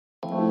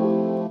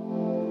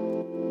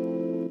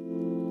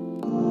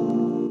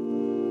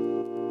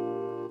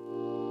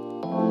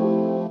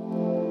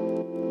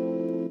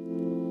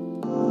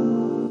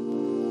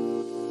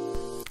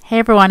Hey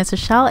everyone, it's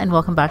Rochelle and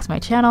welcome back to my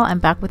channel. I'm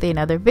back with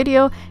another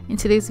video. In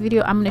today's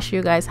video, I'm going to show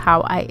you guys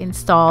how I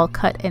install,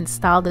 cut, and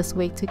style this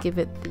wig to give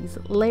it these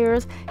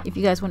layers. If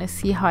you guys want to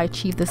see how I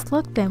achieve this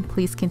look, then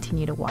please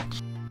continue to watch.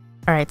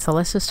 Alright, so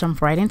let's just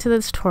jump right into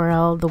the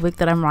tutorial. The wig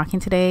that I'm rocking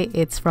today,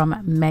 it's from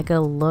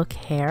Megalook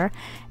hair.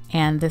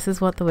 And this is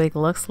what the wig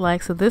looks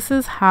like. So this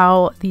is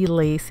how the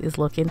lace is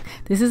looking.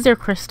 This is their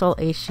crystal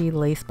HG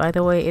lace, by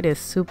the way. It is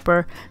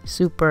super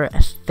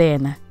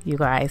thin, you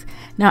guys.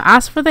 Now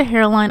as for the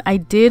hairline, I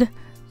did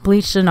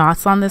bleach the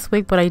knots on this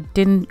wig, but I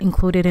didn't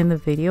include it in the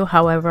video.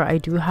 However, I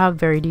do have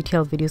very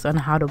detailed videos on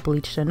how to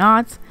bleach the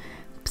knots,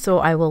 so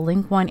I will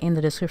link one in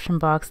the description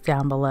box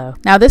down below.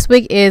 Now this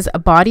wig is a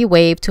body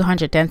wave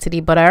 200 density,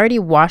 but I already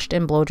washed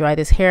and blow dried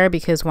this hair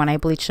because when I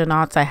bleached the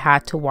knots I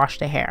had to wash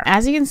the hair.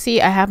 As you can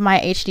see, I have my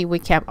HD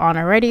wig cap on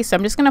already, so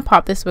I'm just gonna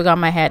pop this wig on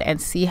my head and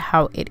see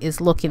how it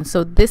is looking.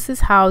 So this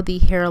is how the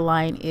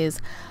hairline is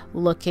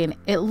looking.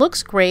 It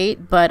looks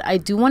great, but I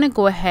do want to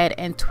go ahead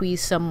and tweeze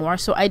some more.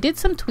 So I did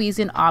some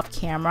tweezing off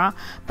camera,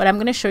 but I'm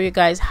going to show you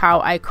guys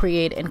how I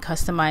create and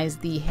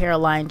customize the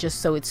hairline just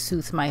so it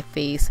suits my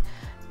face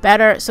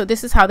better. So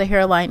this is how the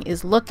hairline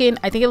is looking.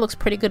 I think it looks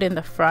pretty good in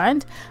the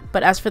front,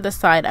 but as for the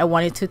side, I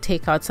wanted to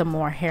take out some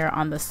more hair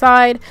on the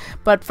side.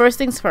 But first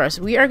things first,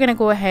 we are going to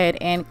go ahead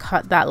and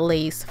cut that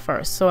lace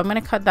first. So I'm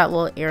going to cut that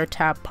little air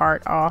tap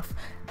part off.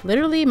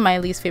 Literally my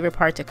least favorite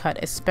part to cut,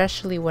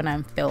 especially when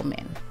I'm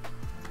filming.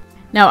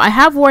 Now I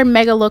have worn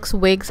Megalook's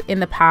wigs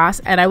in the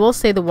past, and I will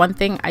say the one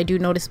thing I do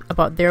notice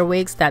about their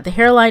wigs, that the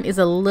hairline is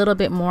a little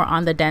bit more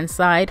on the dense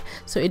side,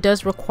 so it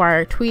does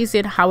require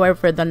tweezing.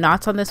 However, the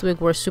knots on this wig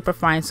were super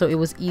fine, so it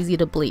was easy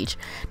to bleach.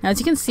 Now as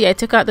you can see, I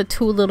took out the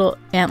two little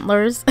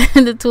antlers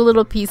and the two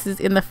little pieces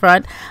in the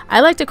front.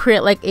 I like to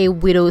create like a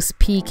widow's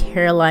peak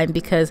hairline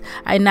because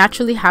I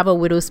naturally have a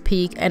widow's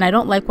peak, and I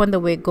don't like when the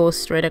wig goes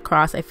straight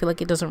across. I feel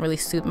like it doesn't really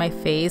suit my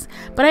face,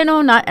 but I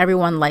know not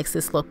everyone likes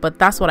this look, but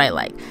that's what I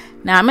like.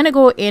 Now I'm going to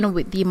go in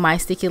with the My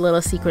Sticky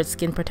Little Secret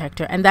Skin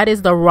Protector, and that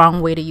is the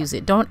wrong way to use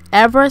it. Don't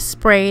ever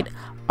spray it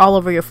all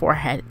over your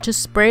forehead.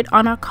 Just spray it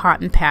on a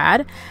cotton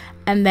pad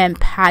and then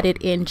pat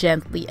it in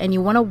gently, and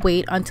you want to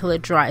wait until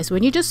it dries.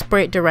 When you just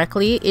spray it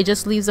directly, it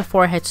just leaves the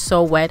forehead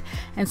so wet,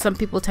 and some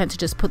people tend to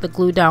just put the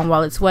glue down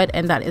while it's wet,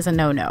 and that is a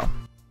no-no.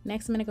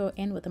 Next, I'm going to go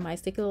in with My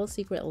Sticky Little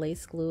Secret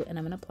Lace Glue, and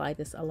I'm going to apply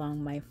this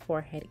along my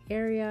forehead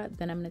area.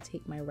 Then I'm going to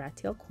take my rat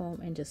tail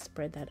comb and just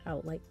spread that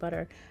out like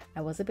butter.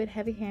 I was a bit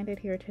heavy-handed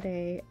here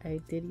today.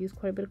 I did use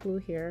quite a bit of glue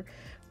here,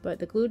 but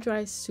the glue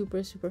dries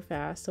super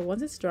fast. So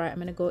once it's dry, I'm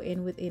going to go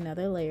in with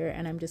another layer,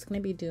 and I'm just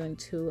going to be doing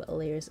 2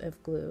 layers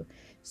of glue.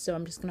 So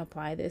I'm just going to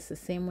apply this the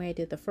same way I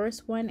did the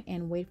first one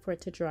and wait for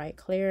it to dry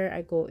clear.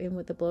 I go in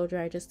with the blow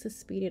dry just to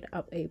speed it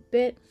up a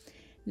bit.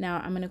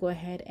 Now I'm going to go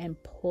ahead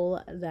and pull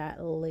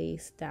that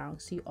lace down.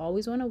 So you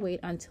always want to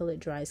wait until it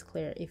dries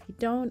clear. If you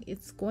don't,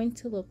 it's going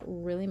to look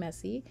really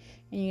messy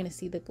and you're going to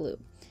see the glue.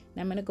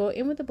 Now I'm going to go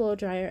in with the blow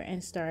dryer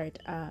and start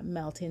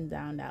melting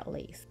down that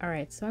lace.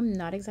 Alright, so I'm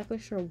not exactly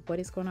sure what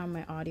is going on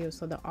with my audio,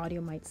 so the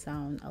audio might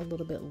sound a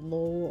little bit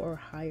low or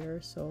higher,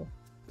 so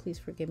please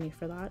forgive me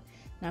for that.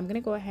 Now I'm going to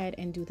go ahead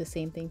and do the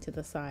same thing to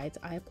the sides.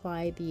 I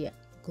apply the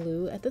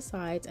glue at the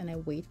sides and I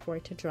wait for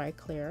it to dry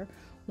clear.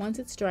 Once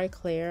it's dry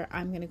clear,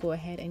 I'm going to go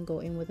ahead and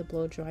go in with a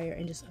blow dryer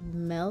and just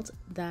melt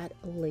that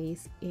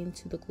lace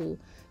into the glue.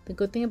 The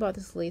good thing about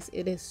this lace,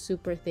 it is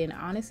super thin.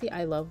 Honestly,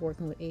 I love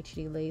working with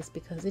HD lace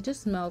because it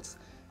just melts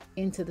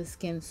into the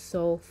skin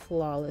so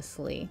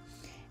flawlessly.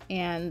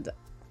 And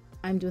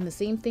I'm doing the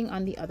same thing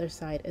on the other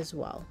side as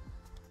well.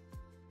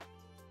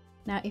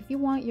 Now, if you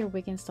want your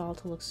wig install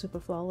to look super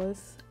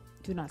flawless,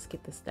 do not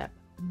skip this step.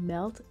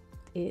 Melt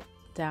it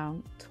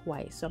down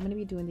twice. So I'm going to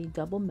be doing the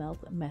double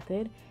melt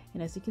method,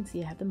 and as you can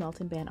see, I have the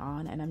melting band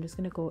on, and I'm just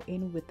going to go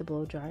in with the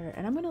blow dryer,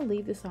 and I'm going to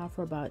leave this on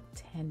for about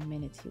 10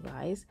 minutes, you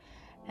guys,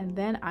 and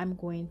then I'm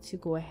going to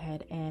go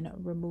ahead and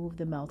remove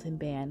the melting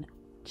band.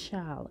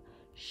 Child,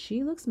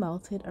 she looks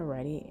melted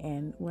already,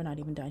 and we're not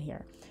even done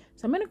here.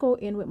 So I'm going to go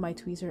in with my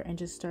tweezer and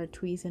just start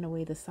tweezing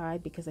away the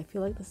side because I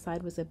feel like the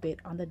side was a bit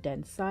on the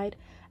dense side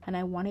and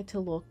I want it to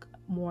look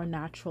more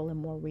natural and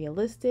more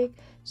realistic.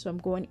 So I'm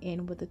going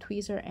in with the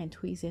tweezer and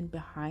tweezing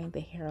behind the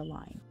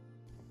hairline.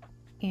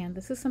 And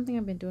this is something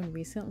I've been doing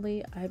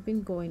recently. I've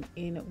been going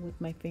in with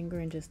my finger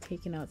and just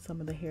taking out some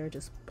of the hair,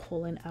 just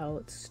pulling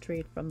out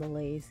straight from the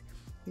lace.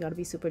 You got to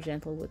be super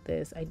gentle with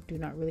this. I do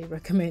not really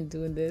recommend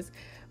doing this,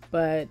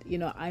 but you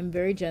know, I'm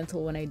very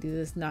gentle when I do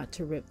this, not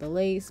to rip the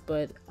lace.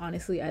 But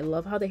honestly, I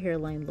love how the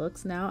hairline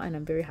looks now and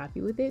I'm very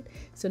happy with it.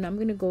 So now I'm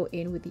going to go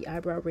in with the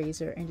eyebrow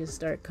razor and just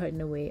start cutting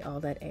away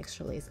all that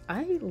extra lace.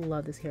 I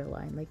love this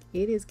hairline, like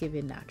it is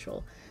giving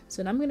natural.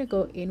 So now I'm going to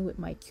go in with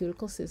my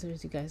cuticle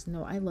scissors. You guys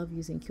know I love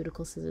using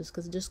cuticle scissors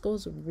because it just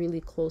goes really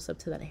close up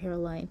to that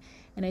hairline,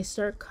 and I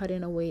start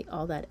cutting away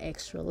all that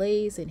extra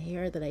lace and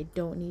hair that I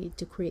don't need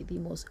to create the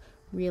most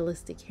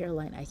realistic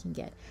hairline I can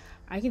get.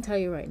 I can tell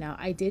you right now,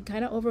 I did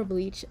kind of over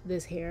bleach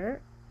this hair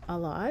a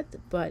lot,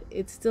 but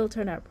it still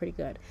turned out pretty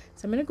good.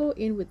 So I'm going to go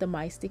in with the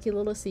My Sticky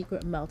Little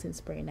Secret melting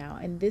spray now,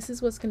 and this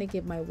is what's going to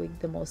give my wig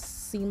the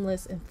most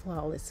seamless and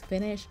flawless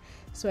finish.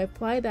 So I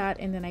apply that,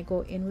 and then I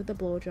go in with the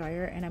blow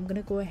dryer, and I'm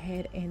going to go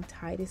ahead and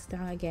tie this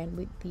down again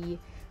with the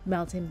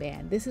melting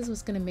band. This is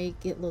what's going to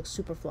make it look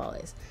super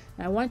flawless.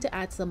 Now I wanted to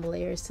add some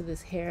layers to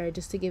this hair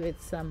just to give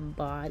it some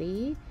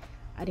body.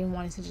 I didn't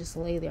want it to just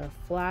lay there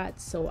flat,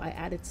 so I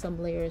added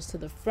some layers to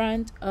the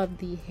front of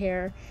the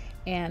hair,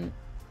 and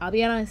I'll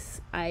be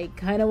honest, I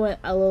kind of went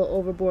a little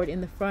overboard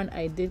in the front.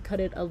 I did cut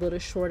it a little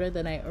shorter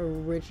than I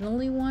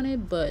originally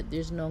wanted, but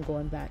there's no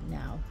going back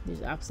now.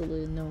 There's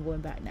absolutely no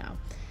going back now.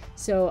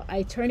 So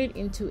I turned it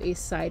into a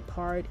side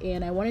part,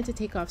 and I wanted to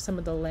take off some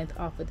of the length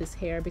off of this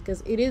hair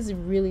because it is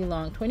really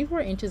long.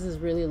 24 inches is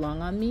really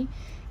long on me,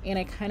 and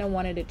I kind of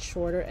wanted it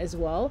shorter as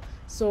well.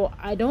 So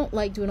I don't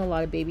like doing a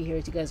lot of baby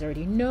hairs. You guys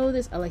already know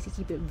this. I like to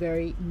keep it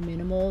very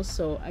minimal,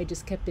 so I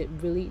just kept it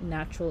really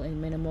natural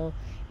and minimal.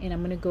 And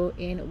I'm gonna go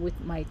in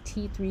with my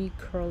T3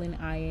 curling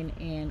iron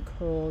and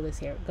curl this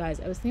hair.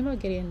 Guys, I was thinking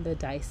about getting the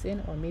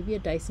Dyson or maybe a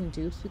Dyson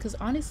Dupes because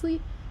honestly,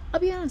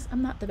 I'll be honest,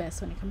 I'm not the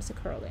best when it comes to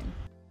curling.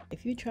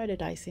 If you try the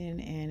Dyson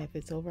and if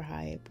it's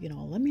overhyped, you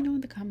know, let me know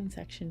in the comment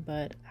section,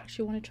 but I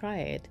actually want to try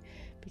it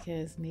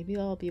because maybe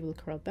I'll be able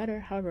to curl better.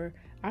 However,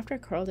 after I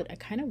curled it, I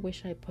kind of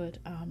wish I put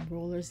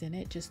rollers in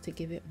it just to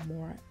give it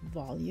more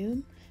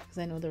volume, because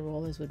I know the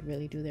rollers would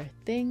really do their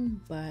thing,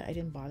 but I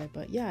didn't bother.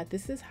 But yeah,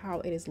 this is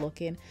how it is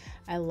looking.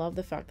 I love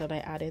the fact that I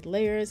added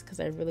layers because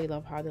I really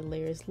love how the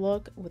layers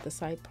look with the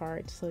side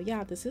part. So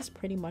yeah, this is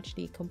pretty much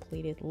the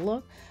completed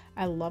look.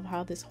 I love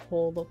how this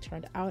whole look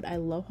turned out. I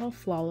love how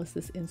flawless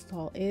this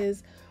install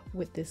is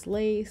with this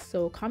lace.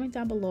 So comment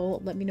down below,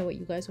 let me know what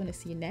you guys want to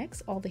see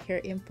next. All the hair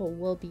info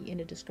will be in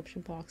the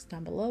description box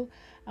down below.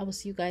 I will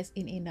see you guys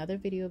in another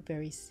video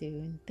very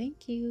soon.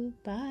 Thank you.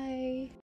 Bye.